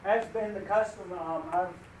As been the custom, I've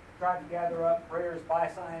tried to gather up prayers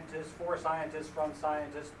by scientists, for scientists, from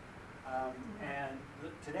scientists. And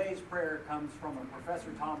today's prayer comes from a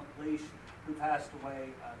Professor Tom McLeish, who passed away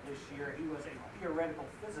this year. He was a theoretical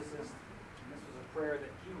physicist, and this was a prayer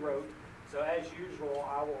that he wrote. So as usual,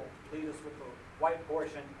 I will lead us with the white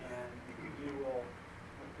portion, and you will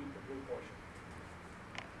repeat the blue portion.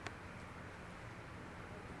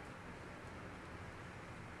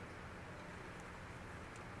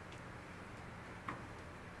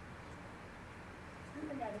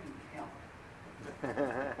 I didn't count.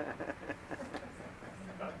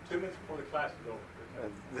 2 minutes before the class is over.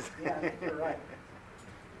 Yeah, I think you're right.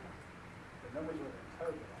 The numbers were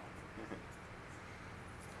totally off.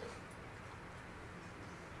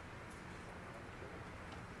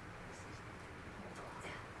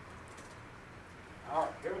 All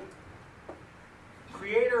right, here we go.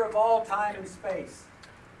 Creator of all time and space,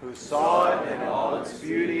 who saw it in all its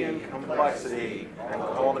beauty and complexity and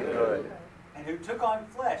called it good, and who took on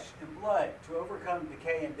flesh and blood to overcome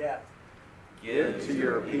decay and death. Give to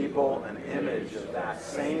your people an image of that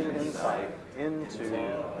same insight into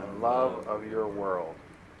and love of your world,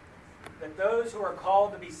 that those who are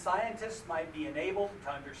called to be scientists might be enabled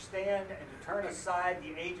to understand and to turn aside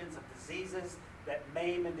the agents of diseases that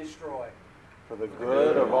maim and destroy. for the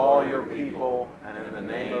good of all your people, and in the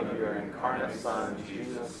name of your incarnate Son,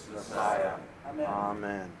 Jesus Messiah. Amen.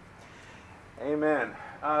 Amen. Amen.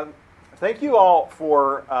 Thank you all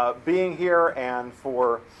for being here and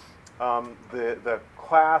for the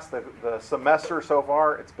class, the semester so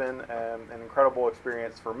far. It's been an incredible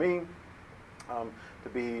experience for me to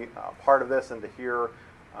be part of this and to hear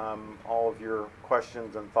all of your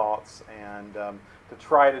questions and thoughts, and to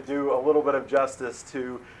try to do a little bit of justice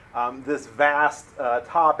to this vast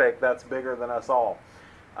topic that's bigger than us all.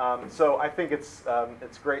 So I think it's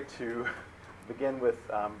great to begin with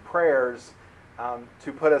prayers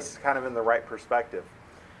to put us kind of in the right perspective.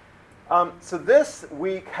 So this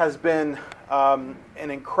week has been an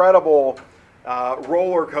incredible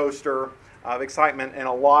roller coaster of excitement in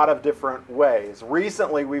a lot of different ways.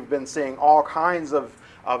 Recently, we've been seeing all kinds of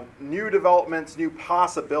new developments, new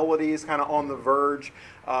possibilities, kind of on the verge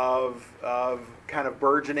of kind of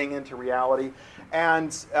burgeoning into reality.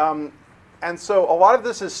 And so a lot of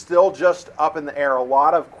this is still just up in the air, a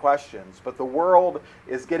lot of questions, but the world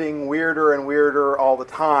is getting weirder and weirder all the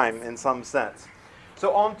time in some sense.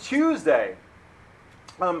 So on Tuesday,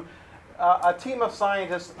 a team of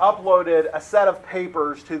scientists uploaded a set of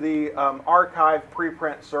papers to the arXiv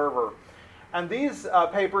preprint server. And these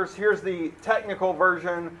papers, here's the technical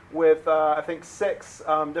version with, I think, 6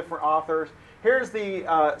 different authors. Here's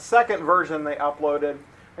the second version they uploaded.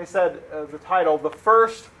 They said the title, "The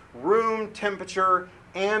First Room Temperature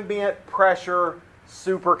Ambient Pressure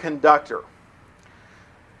Superconductor."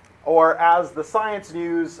 Or as the Science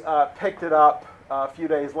News picked it up a few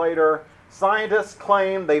days later, scientists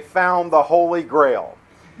claim they found the Holy Grail.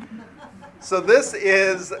 So this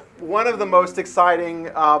is one of the most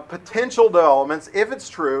exciting potential developments, if it's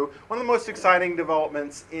true, one of the most exciting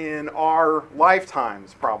developments in our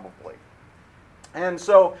lifetimes, probably. And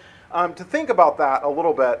so to think about that a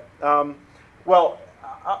little bit, well,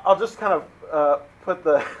 I'll just kind of put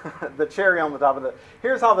the cherry on the top of it.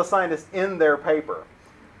 Here's how the scientists end their paper.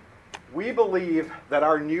 We believe that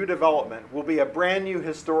our new development will be a brand new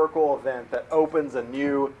historical event that opens a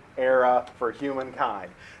new era for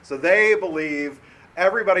humankind. So they believe,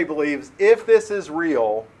 everybody believes, if this is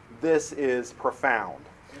real, this is profound.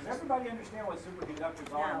 Does everybody understand what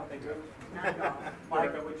superconductors are and what they do? No.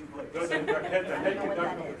 Micah, would you please? Those are the head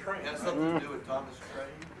conductor of the train. Has something to do with Thomas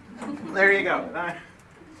Train? There you go.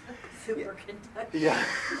 Superconductor. Yeah.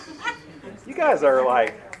 You guys are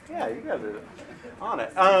like, yeah, you guys are on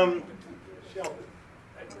it.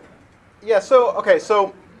 Yeah,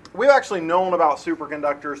 so we've actually known about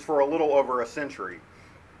superconductors for a little over a century.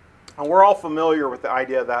 And we're all familiar with the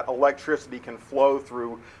idea that electricity can flow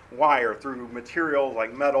through wire, through materials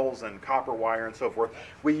like metals and copper wire and so forth.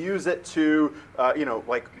 We use it to,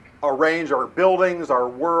 like arrange our buildings, our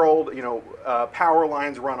world, power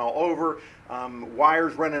lines run all over,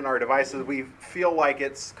 wires run in our devices. We feel like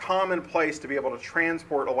it's commonplace to be able to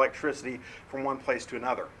transport electricity from one place to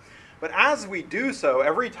another. But as we do so,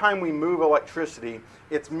 every time we move electricity,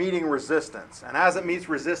 it's meeting resistance. And as it meets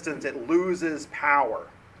resistance, it loses power,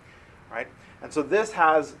 right? And so this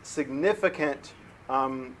has significant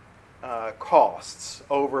costs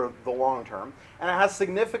over the long term. And it has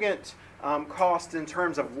significant costs in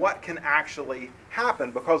terms of what can actually happen.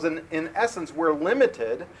 Because in essence, we're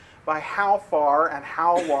limited by how far and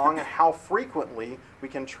how long and how frequently we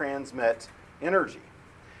can transmit energy.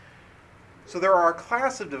 So there are a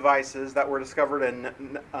class of devices that were discovered in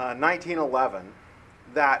 1911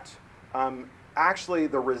 that actually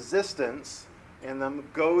the resistance in them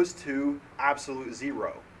goes to absolute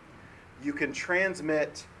zero. You can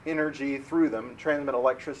transmit energy through them, transmit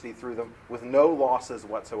electricity through them with no losses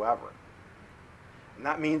whatsoever. And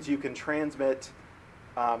that means you can transmit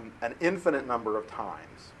an infinite number of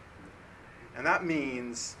times. And that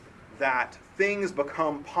means that things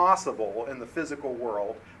become possible in the physical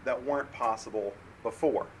world that weren't possible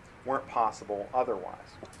before, weren't possible otherwise.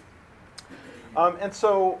 And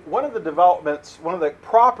so one of the developments, one of the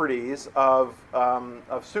properties of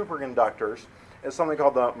superconductors is something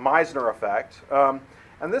called the Meissner effect.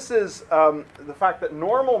 And this is the fact that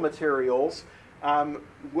normal materials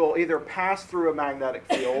will either pass through a magnetic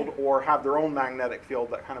field or have their own magnetic field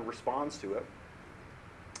that kind of responds to it.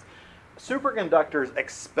 Superconductors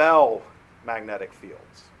expel magnetic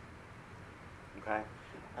fields. Okay?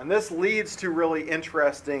 And this leads to really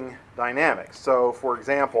interesting dynamics. So, for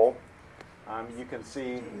example, you can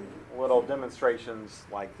see little demonstrations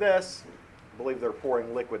like this. I believe they're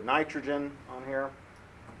pouring liquid nitrogen on here.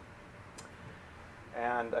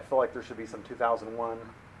 And I feel like there should be some 2001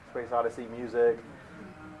 Space Odyssey music.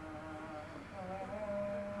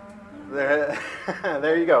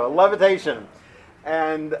 There you go, levitation.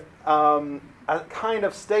 And a kind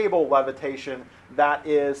of stable levitation that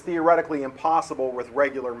is theoretically impossible with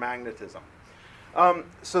regular magnetism.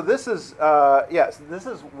 So this is, this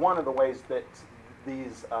is one of the ways that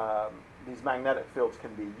these magnetic fields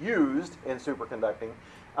can be used in superconducting.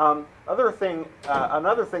 Another thing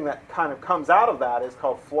that kind of comes out of that is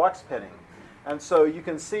called flux pinning. And so you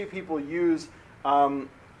can see people use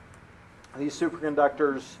these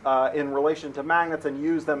superconductors in relation to magnets and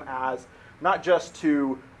use them as not just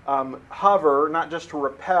to hover, not just to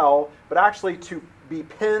repel, but actually to be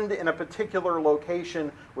pinned in a particular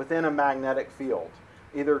location within a magnetic field,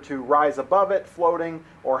 either to rise above it, floating,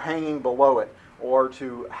 or hanging below it, or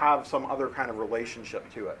to have some other kind of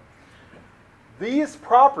relationship to it. These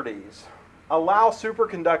properties allow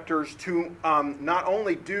superconductors to not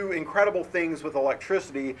only do incredible things with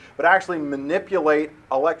electricity, but actually manipulate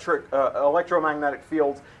electromagnetic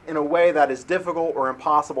fields in a way that is difficult or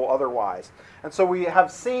impossible otherwise. And so we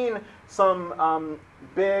have seen some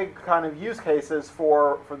big kind of use cases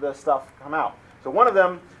for this stuff come out. So one of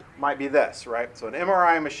them might be this, right? So an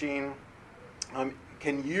MRI machine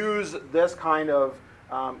can use this kind of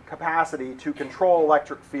capacity to control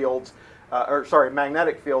electric fields,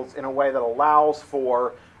 magnetic fields in a way that allows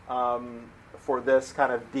for this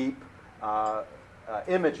kind of deep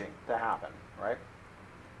imaging to happen, right?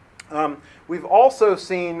 We've also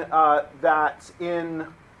seen that in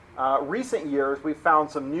recent years we've found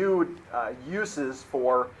some new uses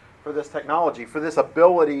for this technology, for this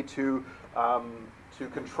ability to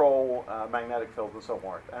control magnetic fields and so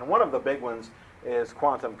forth. And one of the big ones is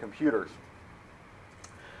quantum computers.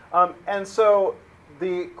 And so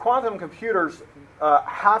the quantum computers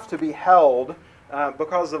have to be held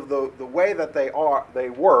because of the way that they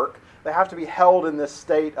work. They have to be held in this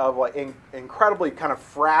state of incredibly kind of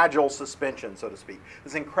fragile suspension, so to speak.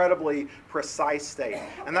 This incredibly precise state,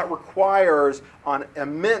 and that requires an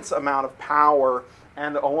immense amount of power.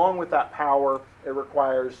 And along with that power, it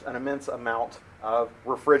requires an immense amount of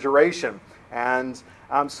refrigeration. And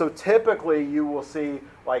so typically, you will see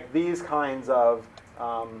like these kinds of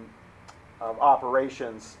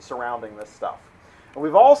operations surrounding this stuff. And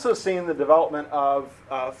we've also seen the development of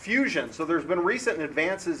fusion. So there's been recent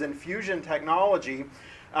advances in fusion technology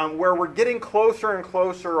where we're getting closer and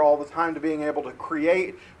closer all the time to being able to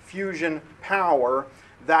create fusion power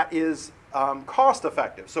that is cost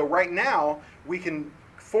effective. So right now we can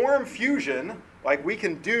form fusion, like we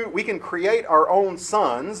can create our own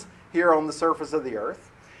suns here on the surface of the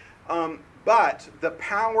Earth. But the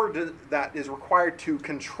power that is required to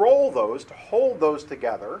control those, to hold those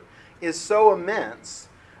together, is so immense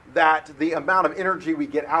that the amount of energy we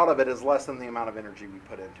get out of it is less than the amount of energy we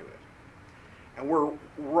put into it. And we're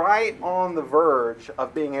right on the verge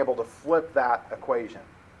of being able to flip that equation.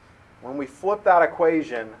 When we flip that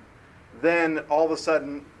equation, then all of a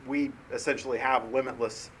sudden we essentially have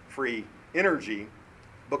limitless free energy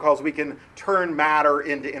because we can turn matter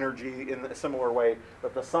into energy in a similar way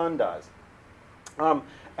that the sun does.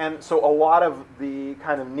 And so a lot of the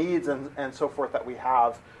kind of needs and so forth that we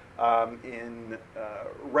have in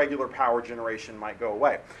regular power generation might go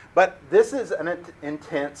away. But this is an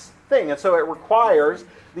intense thing, and so it requires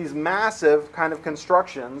these massive kind of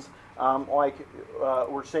constructions like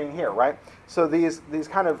we're seeing here, right? So these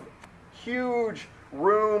kind of huge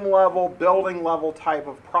room level, building level type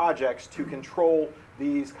of projects to control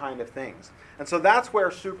these kind of things. And so that's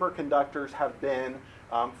where superconductors have been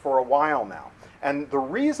for a while now. And the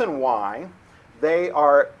reason why they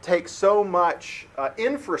take so much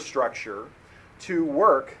infrastructure to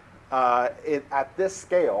work at this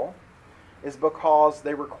scale is because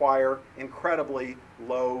they require incredibly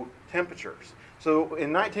low temperatures. So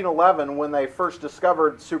in 1911, when they first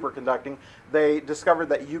discovered superconducting, they discovered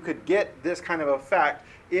that you could get this kind of effect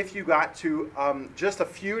if you got to just a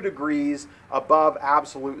few degrees above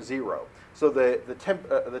absolute zero. So the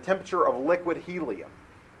temperature of liquid helium,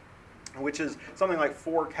 which is something like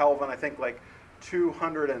 4 Kelvin, I think like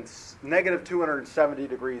negative 270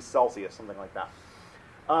 degrees Celsius, something like that.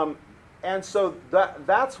 And so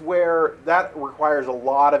that's where that requires a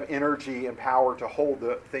lot of energy and power to hold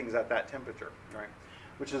the things at that temperature, right?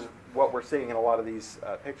 Which is what we're seeing in a lot of these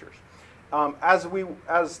pictures.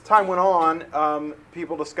 As time went on,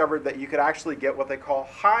 people discovered that you could actually get what they call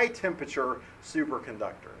high temperature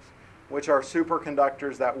superconductors, which are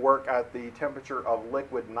superconductors that work at the temperature of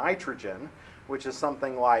liquid nitrogen, which is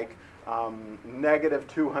something like negative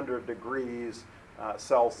 200 degrees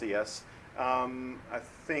Celsius. I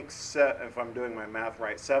think, if I'm doing my math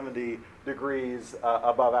right, 70 degrees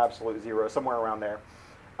above absolute zero, somewhere around there.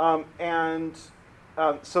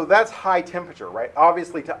 So that's high temperature, right?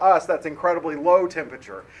 Obviously, to us, that's incredibly low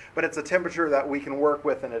temperature, but it's a temperature that we can work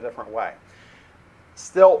with in a different way.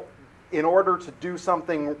 Still, in order to do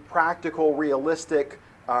something practical, realistic,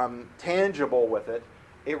 tangible with it,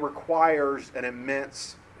 it requires an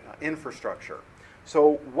immense infrastructure.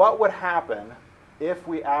 So what would happen if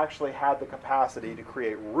we actually had the capacity to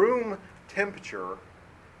create room temperature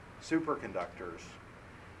superconductors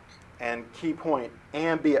and key point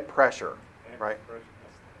ambient pressure, right?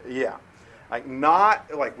 Yeah. We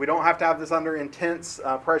don't have to have this under intense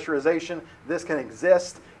pressurization. This can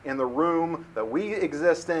exist in the room that we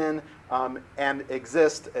exist in and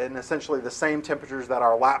exist in essentially the same temperatures that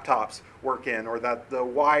our laptops work in, or that the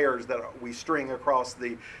wires that we string across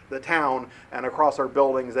the town and across our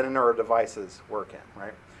buildings and in our devices work in,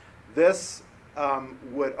 right? This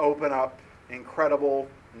would open up incredible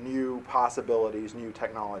new possibilities, new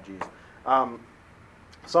technologies.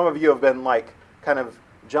 Some of you have been kind of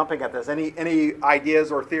jumping at this. Any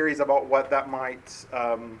ideas or theories about what that might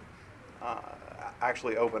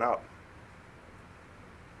actually open up?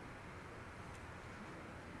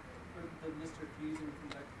 Did Mr. Fusion from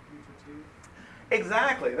Back to the Future 2?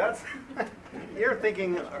 Exactly. That's you're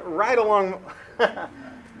thinking right along.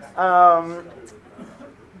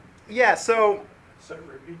 Yeah. So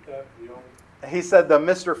repeat that. he said the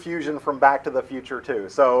Mr. Fusion from Back to the Future 2.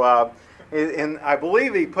 So. And I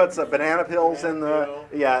believe he puts banana peels in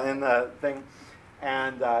the thing,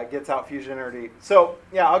 and gets out fusion energy. So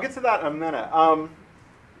yeah, I'll get to that in a minute.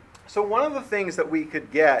 So one of the things that we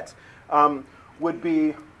could get would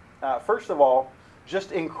be, first of all,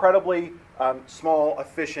 just incredibly small,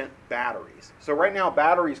 efficient batteries. So right now,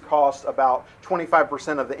 batteries cost about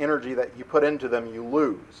 25% of the energy that you put into them, you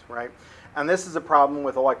lose, right? And this is a problem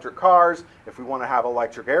with electric cars. If we want to have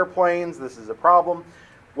electric airplanes, this is a problem.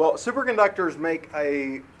 Well, superconductors make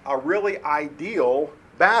a really ideal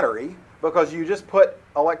battery because you just put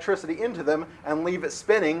electricity into them and leave it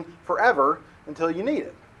spinning forever until you need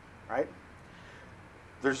it, right?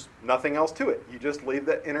 There's nothing else to it. You just leave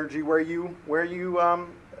the energy where you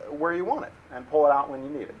want it and pull it out when you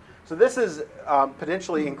need it. So this is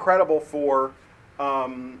potentially incredible for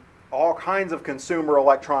all kinds of consumer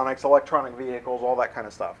electronics, electronic vehicles, all that kind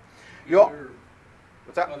of stuff.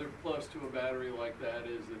 What's that? Other plus to a battery like that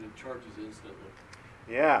is that it charges instantly.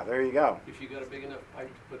 Yeah, there you go. If you got a big enough pipe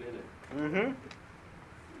to put in it. Mm-hmm. It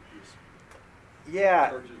Yeah.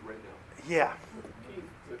 charges right now. Yeah.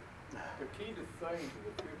 The key to things in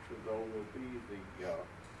the future, though, will be the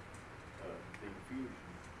fusion.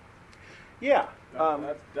 Yeah.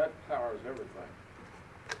 That powers everything.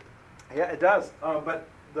 Yeah, it does. But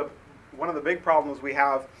one of the big problems we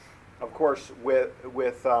have, of course, with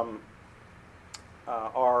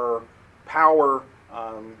our power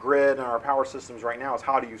grid and our power systems right now is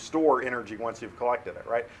how do you store energy once you've collected it,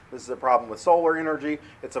 right? This is a problem with solar energy.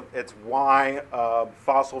 It's why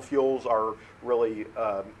fossil fuels are really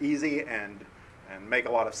easy and make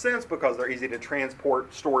a lot of sense because they're easy to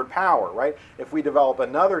transport stored power, right? If we develop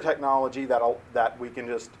another technology that we can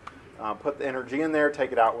just put the energy in there,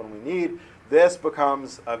 take it out when we need, this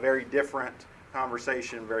becomes a very different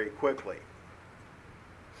conversation very quickly.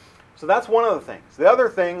 So that's one of the things. The other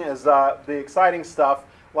thing is the exciting stuff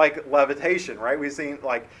like levitation, right? We've seen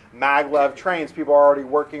like maglev trains. People are already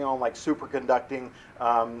working on like superconducting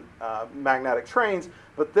magnetic trains,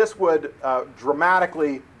 but this would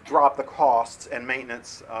dramatically drop the costs and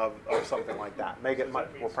maintenance of something like that. Make it Does much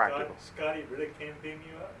that mean more practical. Scotty really can beam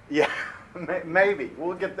you up? Yeah, maybe.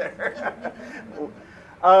 We'll get there.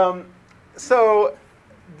 So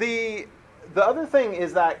the other thing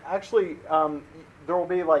is that actually there will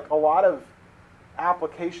be like a lot of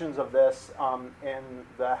applications of this in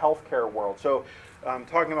the healthcare world. So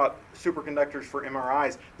talking about superconductors for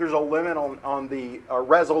MRIs, there's a limit on the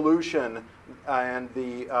resolution and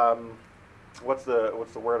the what's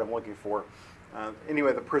the word I'm looking for?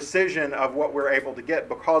 Anyway, the precision of what we're able to get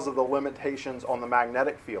because of the limitations on the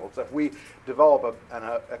magnetic fields. If we develop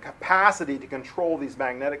a capacity to control these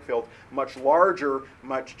magnetic fields much larger,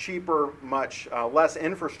 much cheaper, much less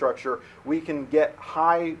infrastructure, we can get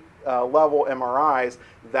high level MRIs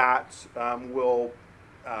that will,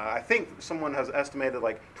 I think someone has estimated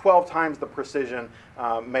like 12 times the precision,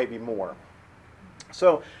 maybe more.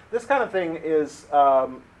 So this kind of thing is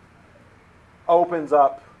opens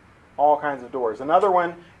up all kinds of doors. Another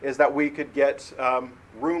one is that we could get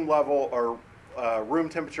room level or room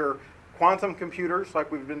temperature quantum computers,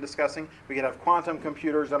 like we've been discussing. We could have quantum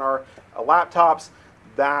computers in our laptops.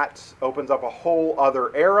 That opens up a whole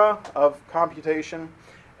other era of computation.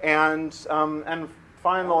 And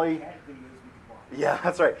finally, yeah,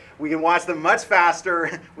 that's right. We can watch them much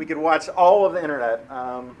faster. We can watch all of the internet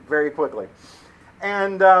very quickly.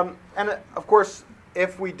 And of course,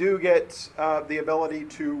 if we do get the ability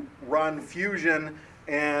to run fusion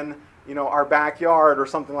in our backyard or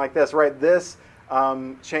something like this, right? This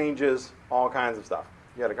changes all kinds of stuff.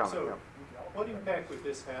 You had a comment. So, what impact would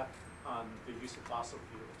this have on the use of fossil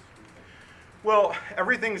fuels? Well,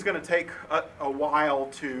 everything's going to take a while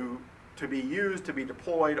to be used, to be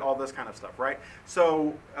deployed, all this kind of stuff, right?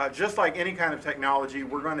 So just like any kind of technology,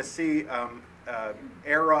 we're going to see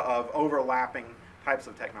era of overlapping types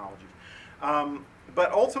of technologies.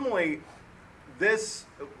 But ultimately, this,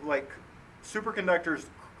 like, superconductors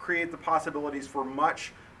create the possibilities for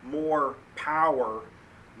much more power,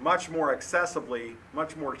 much more accessibly,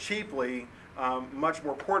 much more cheaply, much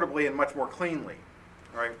more portably, and much more cleanly,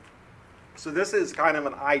 right? So this is kind of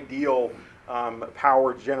an ideal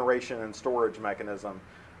power generation and storage mechanism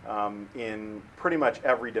in pretty much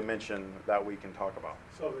every dimension that we can talk about.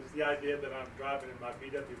 So it's the idea that I'm driving in my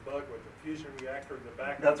VW Bug with a fusion reactor in the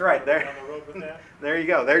back. That's right. There, down the road with that. There you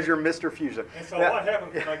go. There's your Mr. Fusion. And so what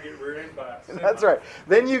happens when I get rear-ended by a semi? That's right.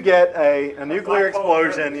 Then you get a nuclear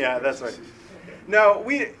explosion. Yeah, that's right. No,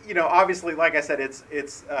 obviously, like I said, it's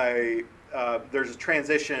there's a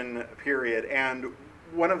transition period, and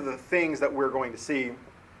one of the things that we're going to see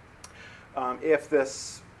if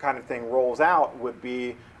this kind of thing rolls out would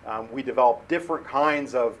be we develop different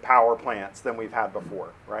kinds of power plants than we've had before,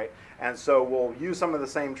 right? And so we'll use some of the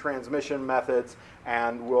same transmission methods,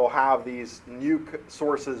 and we'll have these new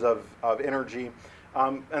sources of energy.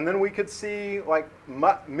 And then we could see like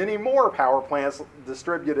many more power plants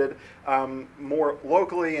distributed more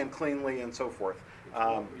locally and cleanly and so forth. You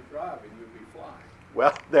won't be driving, you'll be flying.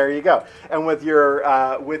 Well, there you go. And with your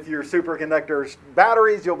superconductors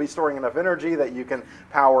batteries, you'll be storing enough energy that you can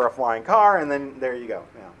power a flying car, and then there you go.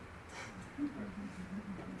 Yeah.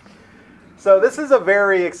 So this is a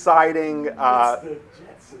very exciting.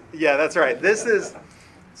 Yeah, that's right. This is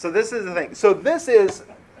the thing. So this is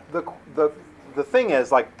the thing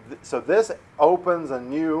is like so this opens a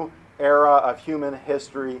new era of human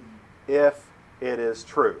history if it is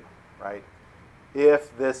true, right?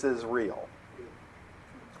 If this is real.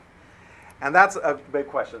 And that's a big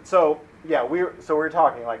question. So yeah, we're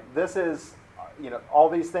talking like this is, all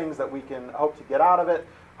these things that we can hope to get out of it.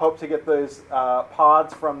 Hope to get those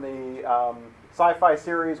pods from the sci-fi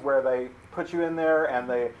series where they put you in there and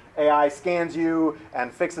the AI scans you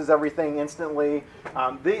and fixes everything instantly.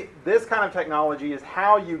 This kind of technology is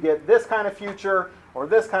how you get this kind of future or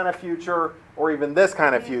this kind of future or even this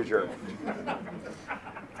kind of future.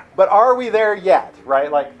 But are we there yet,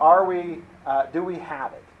 right? Like, do we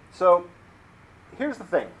have it? So here's the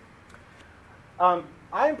thing.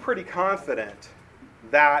 I'm pretty confident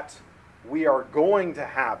that we are going to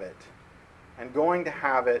have it, and going to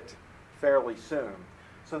have it fairly soon.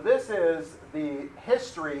 So this is the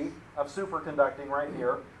history of superconducting right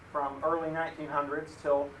here from early 1900s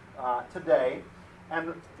till today.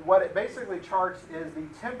 And what it basically charts is the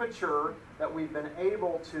temperature that we've been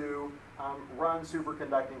able to run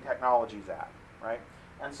superconducting technologies at, right?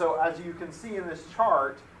 And so as you can see in this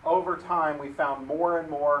chart, over time we found more and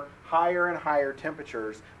more higher and higher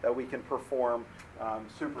temperatures that we can perform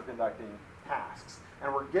superconducting tasks.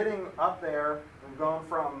 And we're getting up there. We've gone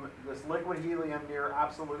from this liquid helium near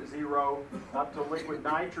absolute zero up to liquid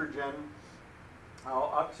nitrogen,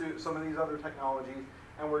 up to some of these other technologies.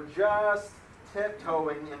 And we're just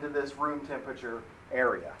tiptoeing into this room temperature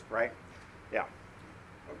area, right? Yeah.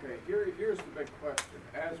 Okay, here's the big question.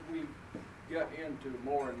 As we get into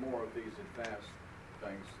more and more of these advanced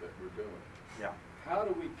things that we're doing, Yeah. how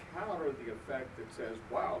do we counter the effect that says,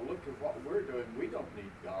 wow, look at what we're doing, we don't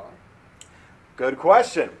need God? Good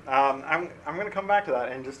question. I'm going to come back to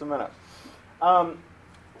that in just a minute.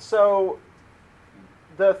 So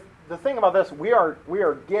the thing about this, we are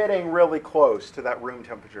getting really close to that room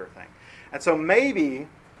temperature thing, and so maybe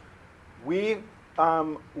we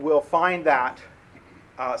will find that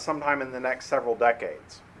sometime in the next several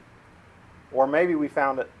decades, or maybe we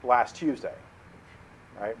found it last Tuesday,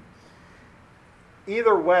 right?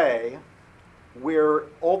 Either way, we're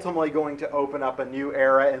ultimately going to open up a new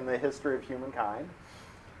era in the history of humankind.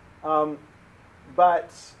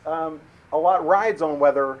 But a lot rides on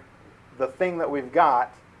whether the thing that we've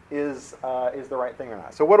got is the right thing or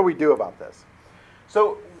not. So what do we do about this?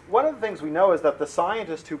 So one of the things we know is that the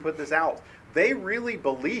scientists who put this out, they really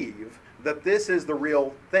believe that this is the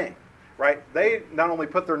real thing, right? They not only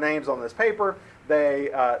put their names on this paper,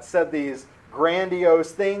 they said these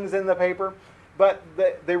grandiose things in the paper, but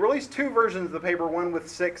they released two versions of the paper, one with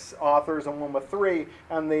 6 authors and one with 3.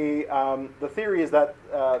 And the theory is that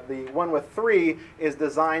the one with 3 is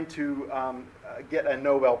designed to get a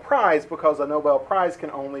Nobel Prize, because a Nobel Prize can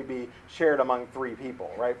only be shared among 3 people,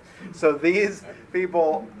 right? So these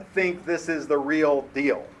people think this is the real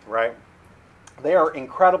deal, right? They are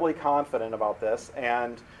incredibly confident about this,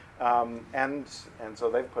 and so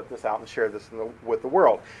they've put this out and shared this with the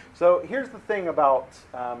world. So here's the thing about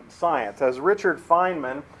science. As Richard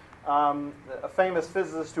Feynman, a famous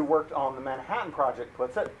physicist who worked on the Manhattan Project,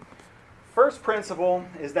 puts it, first principle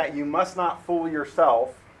is that you must not fool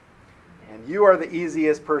yourself, and you are the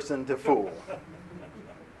easiest person to fool.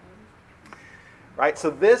 Right? So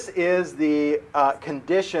this is the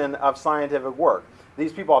condition of scientific work.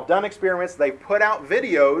 These people have done experiments. They've put out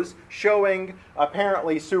videos showing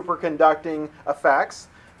apparently superconducting effects.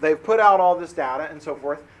 They've put out all this data and so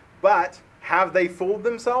forth. But have they fooled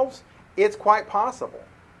themselves? It's quite possible.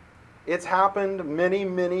 It's happened many,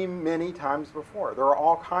 many, many times before. There are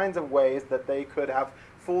all kinds of ways that they could have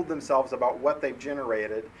fooled themselves about what they've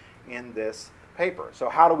generated in this paper. So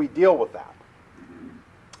how do we deal with that?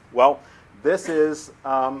 Well, this is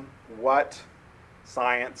what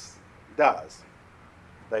science does.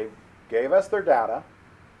 They gave us their data.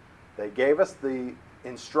 They gave us the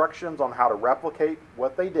instructions on how to replicate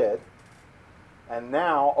what they did. And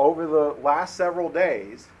now, over the last several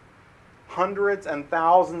days, hundreds and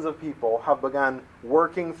thousands of people have begun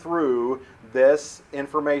working through this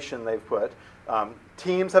information they've put.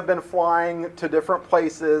 Teams have been flying to different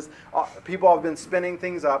places. People have been spinning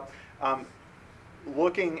things up,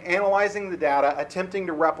 analyzing the data, attempting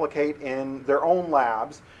to replicate in their own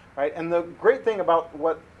labs. Right? And the great thing about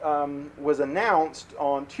what was announced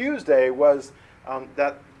on Tuesday was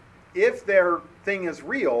that if their thing is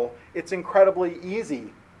real, it's incredibly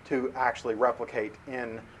easy to actually replicate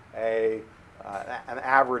in an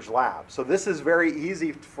average lab. So this is very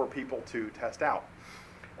easy for people to test out.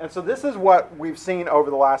 And so this is what we've seen over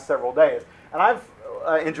the last several days. And I've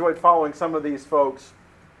enjoyed following some of these folks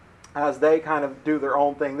as they kind of do their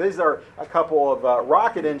own thing. These are a couple of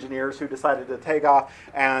rocket engineers who decided to take off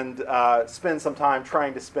and spend some time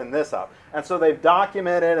trying to spin this up. And so they've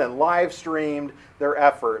documented and live streamed their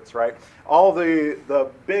efforts, right? All the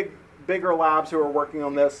bigger labs who are working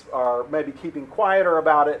on this are maybe keeping quieter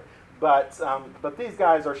about it, but these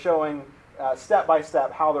guys are showing step by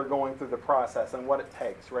step how they're going through the process and what it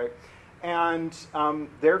takes, right? And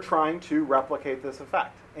they're trying to replicate this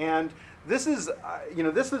effect. And this is,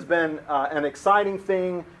 this has been an exciting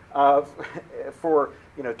thing for,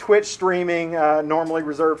 Twitch streaming, normally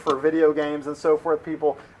reserved for video games and so forth.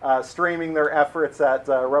 People streaming their efforts at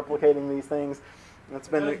replicating these things. It's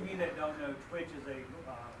been. For those of you that don't know, Twitch is a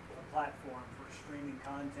platform for streaming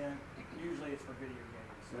content. Usually, it's for video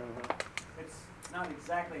games. So it's not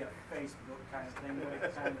exactly a Facebook kind of thing, but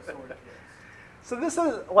it kind of sort of is. So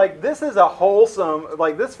this is a wholesome,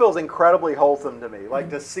 this feels incredibly wholesome to me.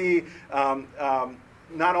 To see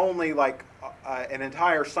not only an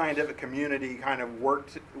entire scientific community kind of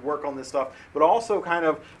work on this stuff, but also kind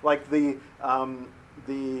of the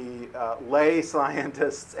lay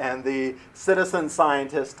scientists and the citizen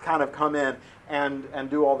scientists kind of come in and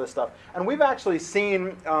do all this stuff. And we've actually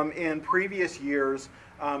seen in previous years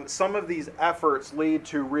some of these efforts lead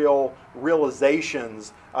to real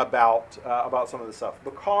realizations about some of the stuff.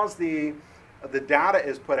 Because the data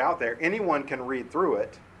is put out there, anyone can read through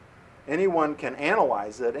it anyone can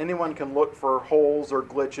analyze it. Anyone can look for holes or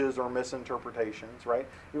glitches or misinterpretations, right?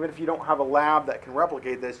 Even if you don't have a lab that can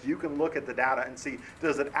replicate this, you can look at the data and see,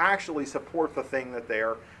 does it actually support the thing that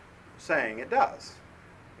they're saying it does?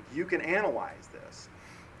 You can analyze this.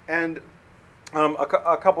 And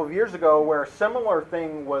a couple of years ago, where a similar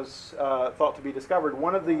thing was thought to be discovered,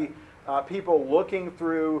 one of the people looking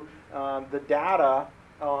through the data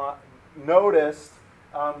noticed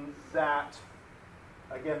that,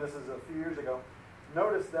 again, this is a few years ago,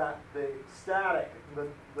 noticed that the static,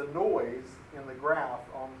 the noise in the graph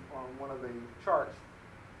on one of the charts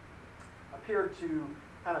appeared to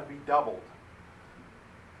kind of be doubled.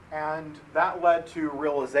 And that led to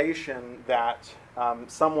realization that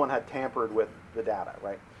someone had tampered with the data,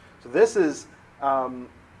 right? So this is out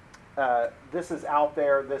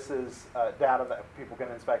there. This is data that people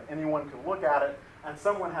can inspect. Anyone can look at it, and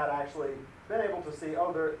someone had actually been able to see,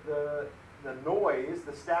 oh, the noise,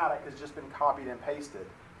 the static, has just been copied and pasted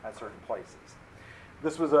at certain places.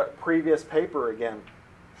 This was a previous paper again.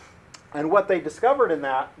 And what they discovered in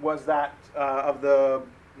that was that of the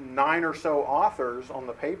 9 or so authors on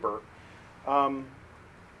the paper,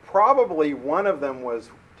 probably one of them was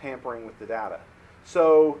tampering with the data.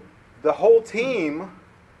 So the whole team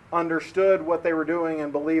understood what they were doing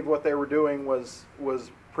and believed what they were doing was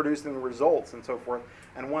producing the results and so forth,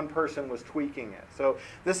 and one person was tweaking it. So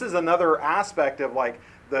this is another aspect of like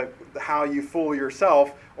the how you fool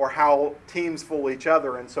yourself or how teams fool each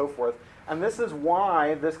other and so forth. And this is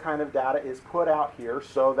why this kind of data is put out here,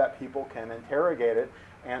 so that people can interrogate it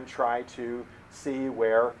and try to see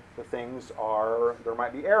where the things are, there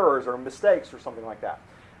might be errors or mistakes or something like that.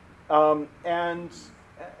 And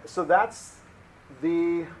so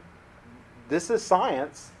this is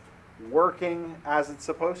science working as it's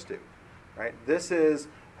supposed to, right? This is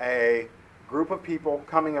a group of people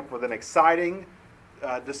coming up with an exciting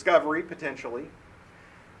discovery, potentially,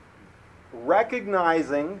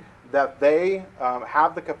 recognizing that they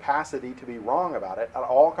have the capacity to be wrong about it at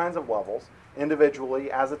all kinds of levels,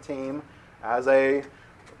 individually, as a team, as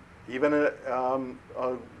even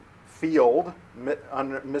a field,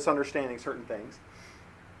 misunderstanding certain things,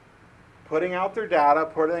 putting out their data,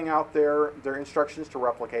 putting out their instructions to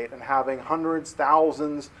replicate, and having hundreds,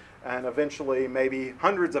 thousands, and eventually maybe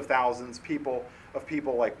hundreds of thousands of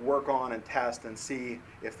people like work on and test and see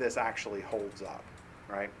if this actually holds up,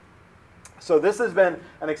 right? So this has been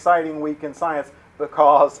an exciting week in science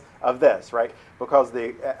because of this, right? Because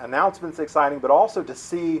the announcement's exciting, but also to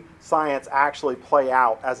see science actually play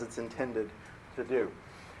out as it's intended to do.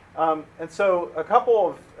 And so a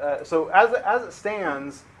couple of, so as it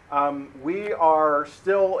stands, we are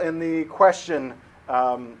still in the question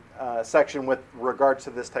section with regards to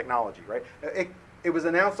this technology, right? It was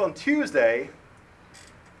announced on Tuesday.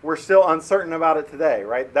 We're still uncertain about it today,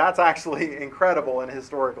 right? That's actually incredible in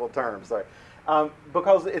historical terms, right?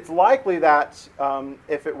 Because it's likely that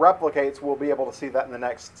if it replicates, we'll be able to see that in the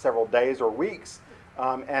next several days or weeks.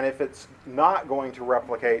 And if it's not going to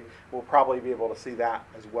replicate, we'll probably be able to see that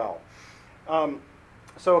as well.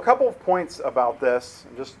 So a couple of points about this,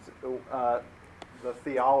 just the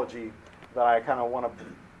theology that I kind of want to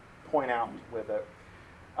point out with it.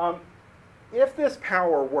 If this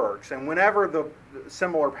power works, and whenever the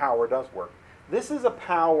similar power does work, this is a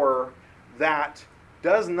power that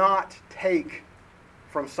does not take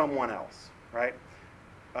from someone else, right?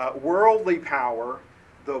 Worldly power,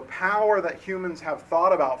 the power that humans have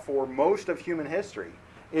thought about for most of human history,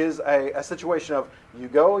 is a situation of you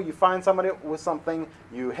go, you find somebody with something,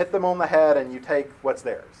 you hit them on the head, and you take what's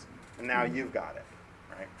theirs. And now you've got it,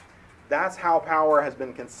 right? That's how power has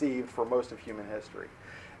been conceived for most of human history.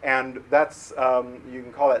 And that's, you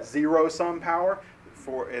can call that zero-sum power.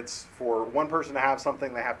 It's for one person to have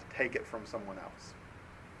something, they have to take it from someone else.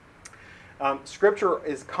 Scripture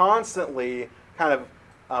is constantly kind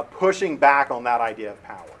of pushing back on that idea of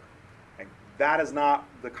power. Okay? That is not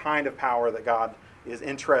the kind of power that God is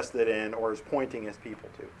interested in or is pointing his people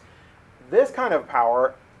to. This kind of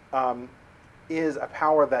power is a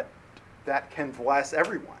power that can bless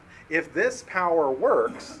everyone. If this power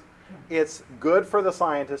works, it's good for the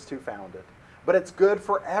scientists who found it, but it's good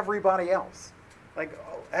for everybody else. Like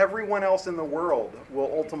everyone else in the world will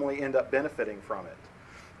ultimately end up benefiting from it.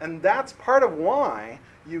 And that's part of why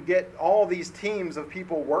you get all these teams of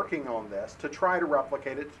people working on this to try to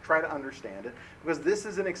replicate it, to try to understand it, because this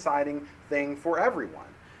is an exciting thing for everyone.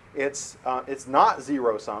 It's not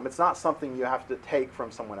zero-sum. It's not something you have to take from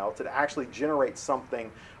someone else. It actually generates something,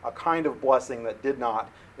 a kind of blessing that did not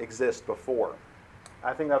exist before.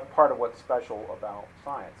 I think that's part of what's special about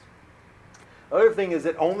science. The other thing is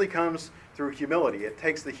it only comes through humility. It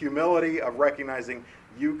takes the humility of recognizing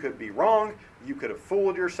you could be wrong, you could have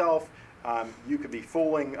fooled yourself, you could be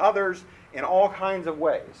fooling others in all kinds of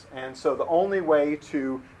ways. And so the only way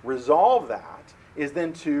to resolve that is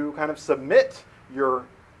then to kind of submit your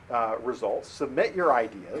results, submit your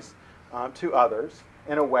ideas to others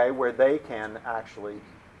in a way where they can actually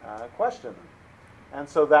question them. And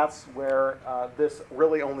so that's where this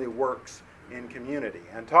really only works in community.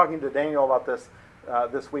 And talking to Daniel about this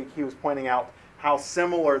this week, he was pointing out how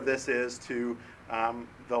similar this is to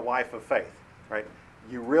the life of faith, right?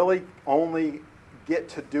 You really only get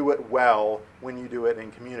to do it well when you do it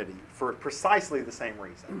in community for precisely the same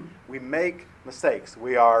reason. We make mistakes.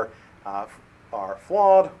 We are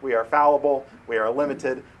flawed. We are fallible. We are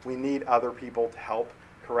limited. We need other people to help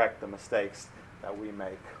correct the mistakes that we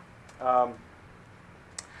make. And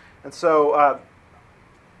so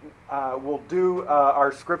we'll do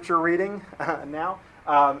our scripture reading now.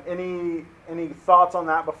 Any thoughts on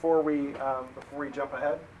that before we jump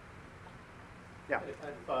ahead? Yeah. I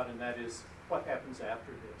had a thought, and that is what happens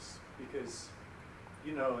after this. Because,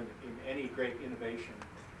 in any great innovation,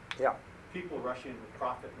 Yeah. people rush in with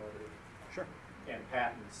profit motive Sure. and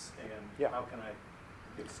patents and Yeah. how can I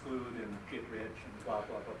exclude and get rich and blah,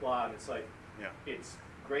 blah, blah, blah. And it's like, Yeah. it's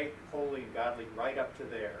great, holy, and godly right up to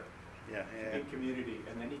there Yeah. in community.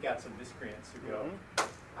 And then you got some miscreants who go,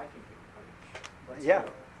 I can get rich. Let's Yeah.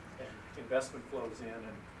 go. And investment flows in,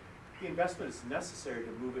 and the investment is necessary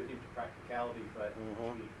to move it into practicality, but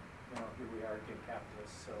gee, here we are again,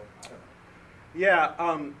 capitalists, so I don't know.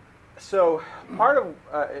 Yeah. So part of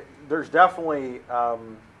there's definitely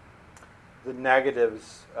the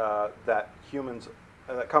negatives that humans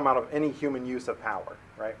that come out of any human use of power.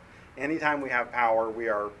 Right. Anytime we have power, we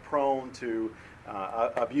are prone to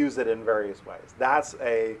abuse it in various ways. That's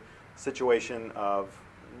a situation of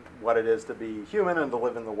what it is to be human and to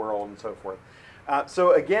live in the world and so forth.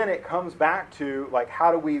 So again, it comes back to like,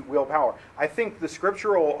 how do we wield power? I think the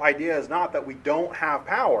scriptural idea is not that we don't have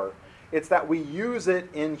power. It's that we use it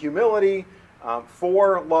in humility,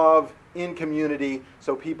 for love, in community,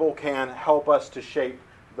 so people can help us to shape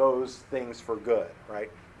those things for good,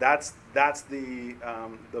 right? That's the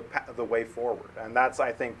way forward, and that's,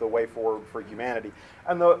 I think, the way forward for humanity.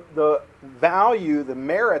 And the value, the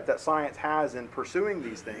merit that science has in pursuing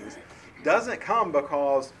these things doesn't come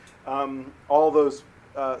because all those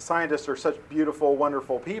scientists are such beautiful,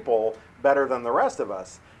 wonderful people, better than the rest of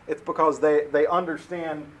us. It's because they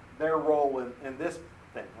understand their role in this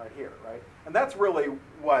thing right here, right? And that's really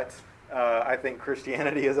what I think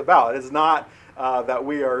Christianity is about. It's not that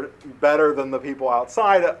we are better than the people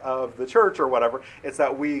outside of the church or whatever. It's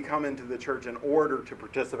that we come into the church in order to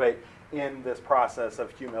participate in this process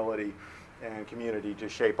of humility and community to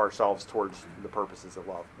shape ourselves towards the purposes of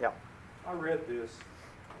love. Yeah. I read this.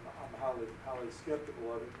 I'm highly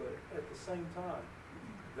skeptical of it, but at the same time,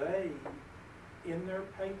 they, in their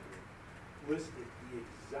paper, listed the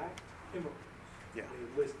exact chemicals. Yeah.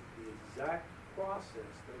 They listed the exact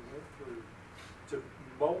process they went through to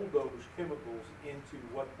mold those chemicals into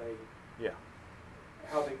what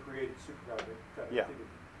how they created superconductivity. Yeah.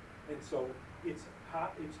 And so it's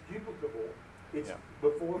duplicable. It's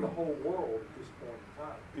before the whole world at this point in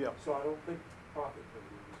time. Yeah. So I don't think profit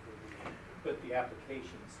motive is going to be. But the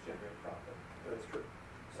applications generate profit. That's true.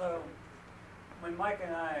 So, when Mike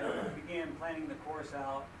and I began planning the class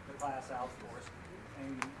out for us,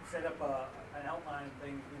 and set up an outline of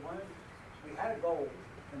things we had a goal,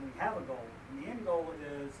 and we have a goal. And the end goal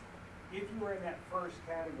is, if you were in that first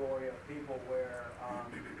category of people where,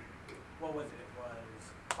 what was it? It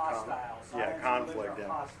was hostile. Science and religion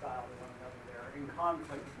are hostile to one another. They're in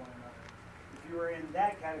conflict with one another. If you were in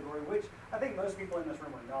that category, which I think most people in this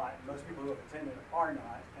room are not, and most people who have attended are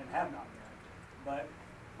not, and have not been, but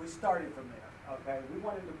we started from there, okay? We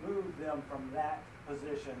wanted to move them from that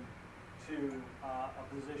position to a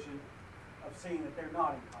position of seeing that they're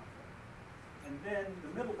not in conflict. And then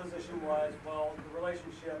the middle position was, well, the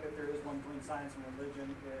relationship, if there is one between science and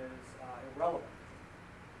religion, is irrelevant.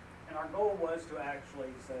 And our goal was to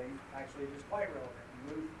actually say, it is quite relevant,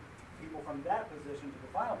 and move people from that position to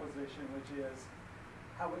the final position, which is,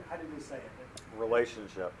 how did we say it?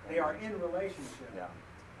 Relationship. They are in relationship. Yeah.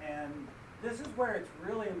 And this is where it's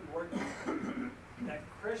really important that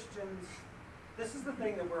Christians, this is the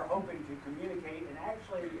thing that we're hoping to communicate and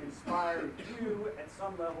actually inspire you at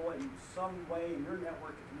some level, in some way in your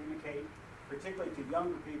network to communicate, particularly to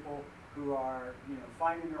younger people who are,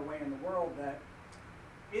 finding their way in the world, that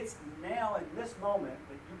it's now in this moment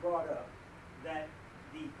that you brought up that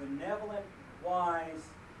the benevolent, wise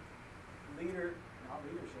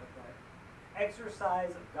exercise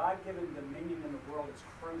of God-given dominion in the world is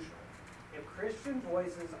crucial. If Christian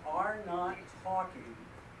voices are not talking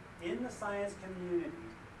in the science community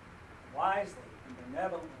wisely and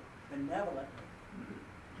benevolently,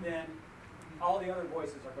 then all the other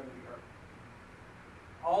voices are going to be heard.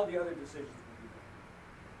 All the other decisions will be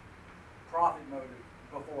made. Profit motive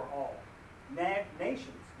before all.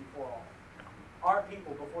 Nations before all. Our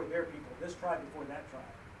people before their people. This tribe before that tribe.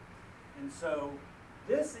 And so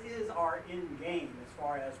this is our end game as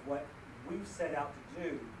far as what we've set out to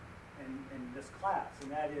do in this class.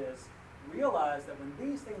 And that is realize that when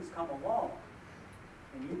these things come along,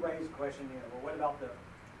 and you raise the question, well, what about the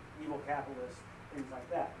evil capitalists, things like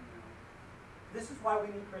that? This is why we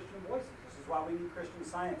need Christian voices. This is why we need Christian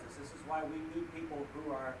scientists. This is why we need people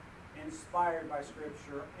who are inspired by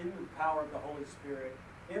Scripture, in the power of the Holy Spirit,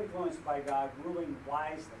 influenced by God, ruling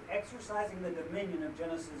wisely, exercising the dominion of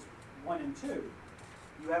Genesis 1 and 2.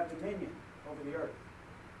 You have dominion over the earth.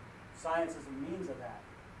 Science is a means of that.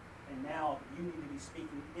 And now you need to be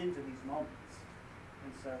speaking into these moments.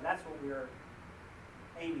 And so that's what we're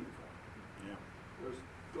aiming for. Yeah. There's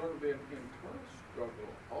going to be an internal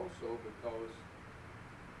struggle also, because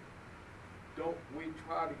don't we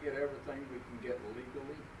try to get everything we can get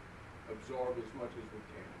legally, absorb as much as we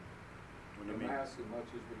can, amass as much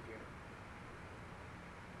as we can?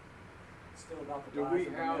 It's still about the Do we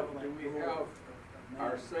have man.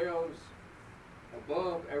 ourselves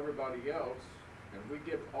above everybody else, and we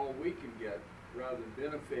get all we can get rather than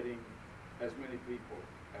benefiting as many people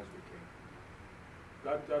as we can?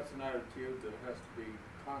 That's an attitude that has to be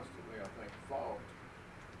constantly, I think, fought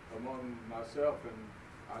among myself and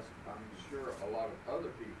I'm sure a lot of other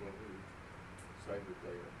people who say that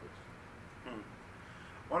they are Christians.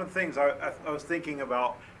 One of the things I was thinking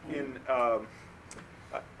about in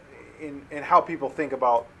how people think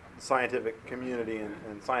about the scientific community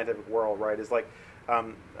and scientific world, right, is like,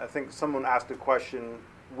 I think someone asked a question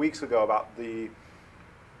weeks ago about the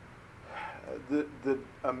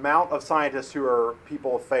amount of scientists who are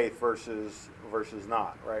people of faith versus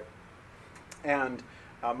not, right? And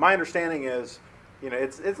my understanding is,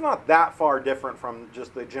 it's not that far different from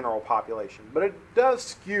just the general population, but it does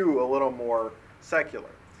skew a little more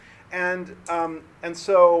secular, and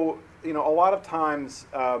so a lot of times,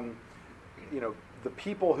 the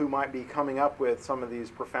people who might be coming up with some of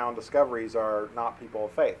these profound discoveries are not people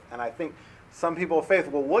of faith, and I think some people of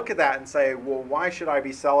faith will look at that and say, well, why should I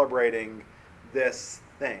be celebrating this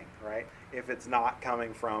thing, right, if it's not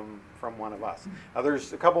coming from one of us? Now,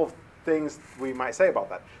 there's a couple of things we might say about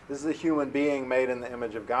that. This is a human being made in the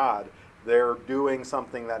image of God. They're doing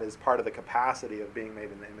something that is part of the capacity of being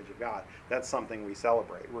made in the image of God. That's something we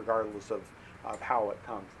celebrate, regardless of how it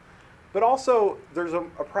comes. But also, there's a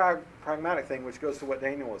pragmatic thing, which goes to what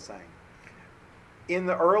Daniel was saying. In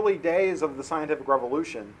the early days of the scientific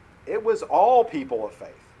revolution, it was all people of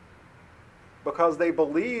faith, because they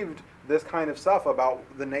believed this kind of stuff about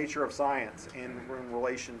the nature of science in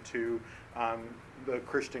relation to the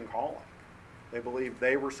Christian calling. They believed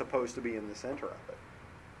they were supposed to be in the center of it.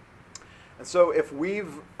 And so if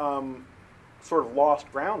we've sort of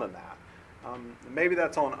lost ground in that, maybe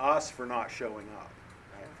that's on us for not showing up,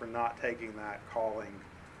 right? For not taking that calling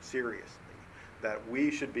seriously, that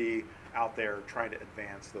we should be out there trying to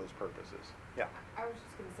advance those purposes. Yeah. I was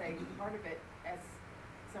just going to say, part of it, as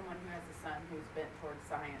someone who has a son who's bent towards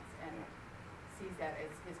science and sees that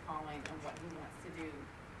as his calling and what he wants to do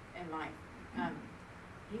in life,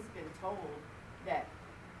 he's been told that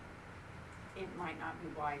it might not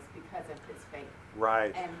be wise because of his faith.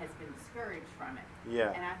 Right. And has been discouraged from it.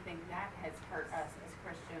 Yeah. And I think that has hurt us as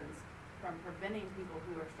Christians from preventing people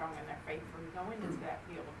who are strong in their faith from going into that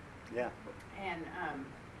field. Yeah. And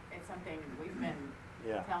it's something we've been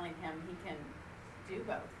telling him he can do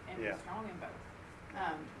both and be strong in both.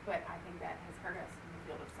 But I think that has hurt us in the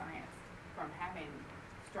field of science from having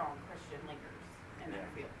strong Christian leaders in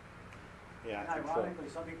that field. Yeah, And I think so. ironically,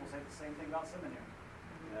 some people say the same thing about seminary.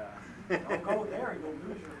 Don't go there, you'll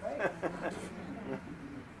lose your faith.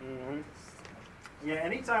 Mm-hmm. Yeah,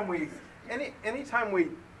 anytime we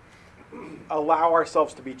allow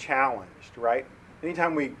ourselves to be challenged, right?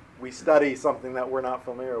 Anytime we study something that we're not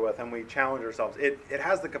familiar with and we challenge ourselves, it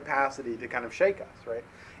has the capacity to kind of shake us, right?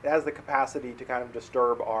 It has the capacity to kind of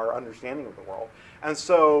disturb our understanding of the world. And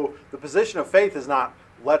so the position of faith is not,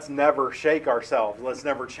 let's never shake ourselves, let's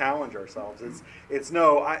never challenge ourselves. It's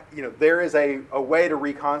no, there is a way to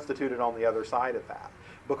reconstitute it on the other side of that,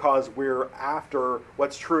 because we're after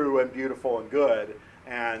what's true and beautiful and good,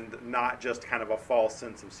 and not just kind of a false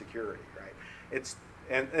sense of security, right?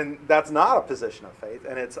 And that's not a position of faith,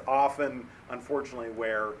 and it's often, unfortunately,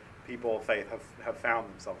 where people of faith have found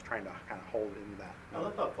themselves trying to kind of hold into that. I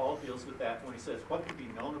love how Paul deals with that when he says, what can be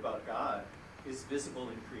known about God is visible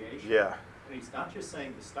in creation. Yeah. And he's not just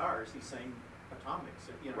saying the stars, he's saying atomics,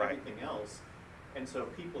 Right. everything else. And so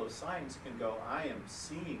people of science can go, I am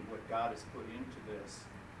seeing what God has put into this.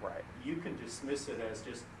 Right. You can dismiss it as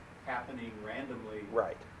just happening randomly.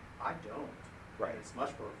 Right. I don't. Right. And it's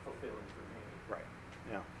much more fulfilling for me. Right.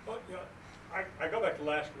 Yeah. Well, I go back to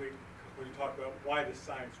last week when you talked about why does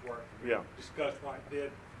science work. We Yeah. discussed why it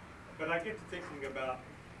did. But I get to thinking about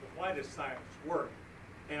why does science work?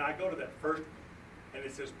 And I go to that first, and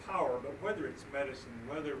it says power, but whether it's medicine,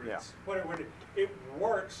 whether it's whatever, it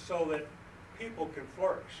works so that people can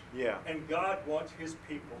flourish. Yeah. And God wants his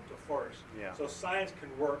people to flourish. Yeah. So science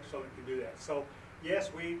can work so it can do that. So yes,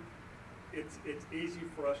 it's easy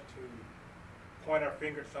for us to point our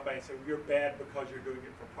finger at somebody and say, you're bad because you're doing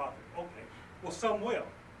it for profit. Okay. Well, some will,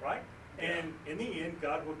 right? And in the end,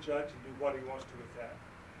 God will judge and do what he wants to with that.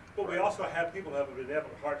 But we also have people who have a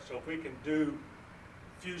benevolent heart, so if we can do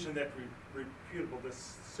fusion that's reputable,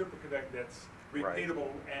 this superconductor that's repeatable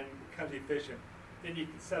and becomes efficient, then you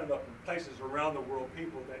can set them up in places around the world,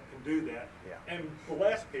 people that can do that, and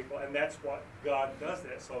bless people, and that's what God does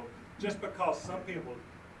that. So just because some people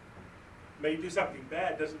may do something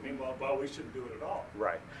bad doesn't mean, well, we shouldn't do it at all.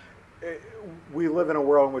 Right. We live in a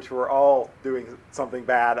world in which we're all doing something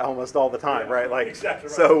bad almost all the time, right? Like, exactly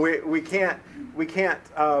right. So we can't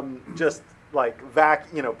just like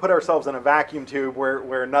put ourselves in a vacuum tube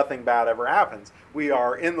where nothing bad ever happens. We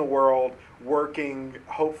are in the world working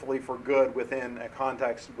hopefully for good within a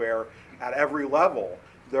context where at every level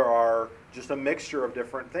there are just a mixture of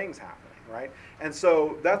different things happening, right? And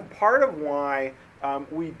so that's part of why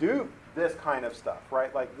we do this kind of stuff,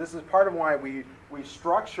 right? Like this is part of why we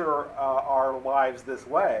structure our lives this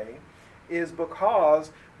way, is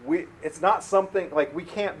because it's not something like we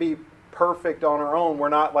can't be perfect on our own. We're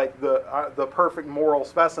not like the perfect moral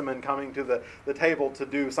specimen coming to the table to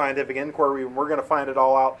do scientific inquiry, and we're going to find it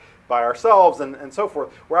all out by ourselves and so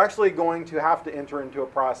forth. We're actually going to have to enter into a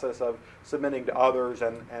process of submitting to others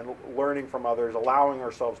and learning from others, allowing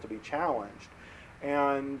ourselves to be challenged.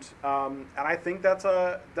 And I think that's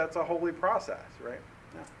a holy process, right?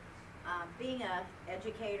 Yeah. Being an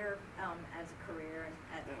educator as a career and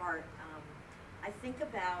at heart, I think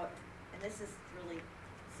about, and this is really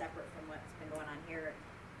separate from what's been going on here,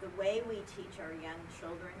 the way we teach our young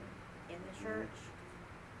children in the church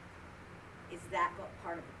is that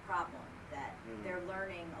part of the problem, that they're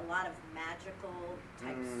learning a lot of magical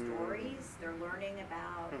type stories. They're learning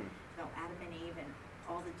about Adam and Eve and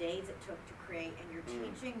all the days it took to create, and you're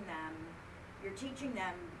teaching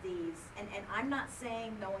them these, and I'm not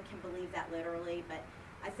saying no one can believe that literally, but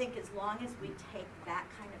I think as long as we take that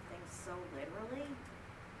kind of thing so literally,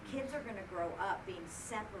 kids are going to grow up being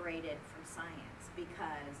separated from science,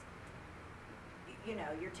 because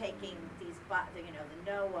you're taking these,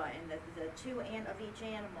 the Noah and the two of each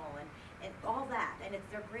animal and all that, and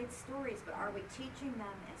they're great stories, but are we teaching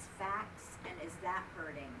them as facts, and is that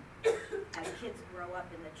hurting? As kids grow up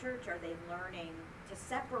in the church, are they learning to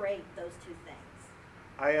separate those two things?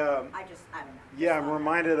 I don't know. Yeah, I'm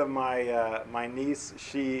reminded of my niece.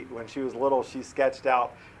 When she was little, she sketched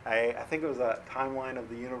out I think it was a timeline of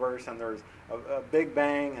the universe, and there was a Big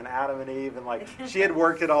Bang and Adam and Eve, and like she had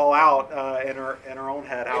worked it all out in her own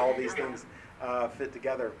head how all these things fit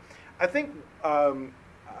together. I think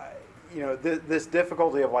this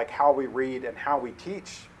difficulty of like how we read and how we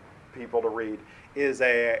teach people to read is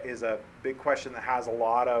a big question that has a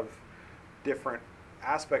lot of different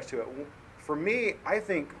aspects to it. For me, I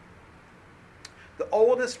think the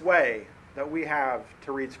oldest way that we have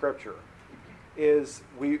to read Scripture is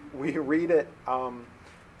we read it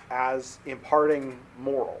as imparting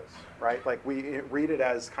morals, right? Like we read it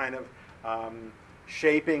as kind of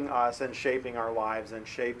shaping us and shaping our lives and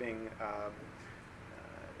shaping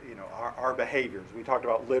our behaviors. We talked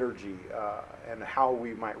about liturgy and how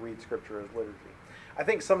we might read Scripture as liturgy. I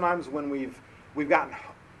think sometimes when we've gotten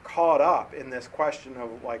caught up in this question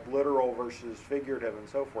of like literal versus figurative and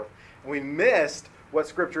so forth, and we missed what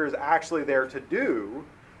Scripture is actually there to do,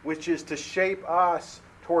 which is to shape us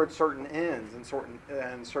towards certain ends and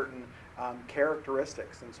certain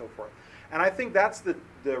characteristics and so forth. And I think that's the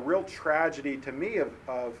real tragedy to me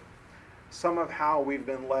of some of how we've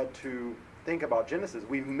been led to think about Genesis.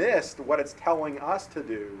 We've missed what it's telling us to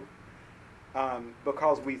do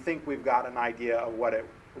because we think we've got an idea of what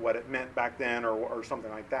it meant back then or something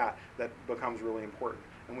like that becomes really important.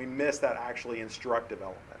 And we miss that actually instructive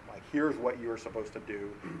element. Like, here's what you're supposed to do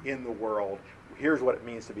in the world. Here's what it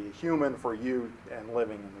means to be a human for you and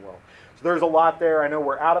living in the world. So there's a lot there. I know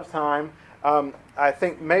we're out of time. I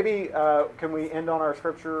think maybe can we end on our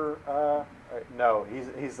scripture No,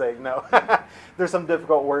 he's saying no. There's some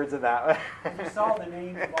difficult words in that. If you saw the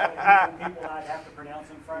names of all the people I'd have to pronounce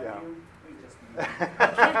in front of you, please just.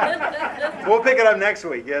 We'll pick it up next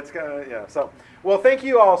week. Yeah, it's So, well, thank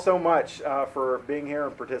you all so much for being here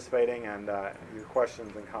and participating, and your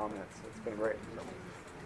questions and comments. It's been great. So.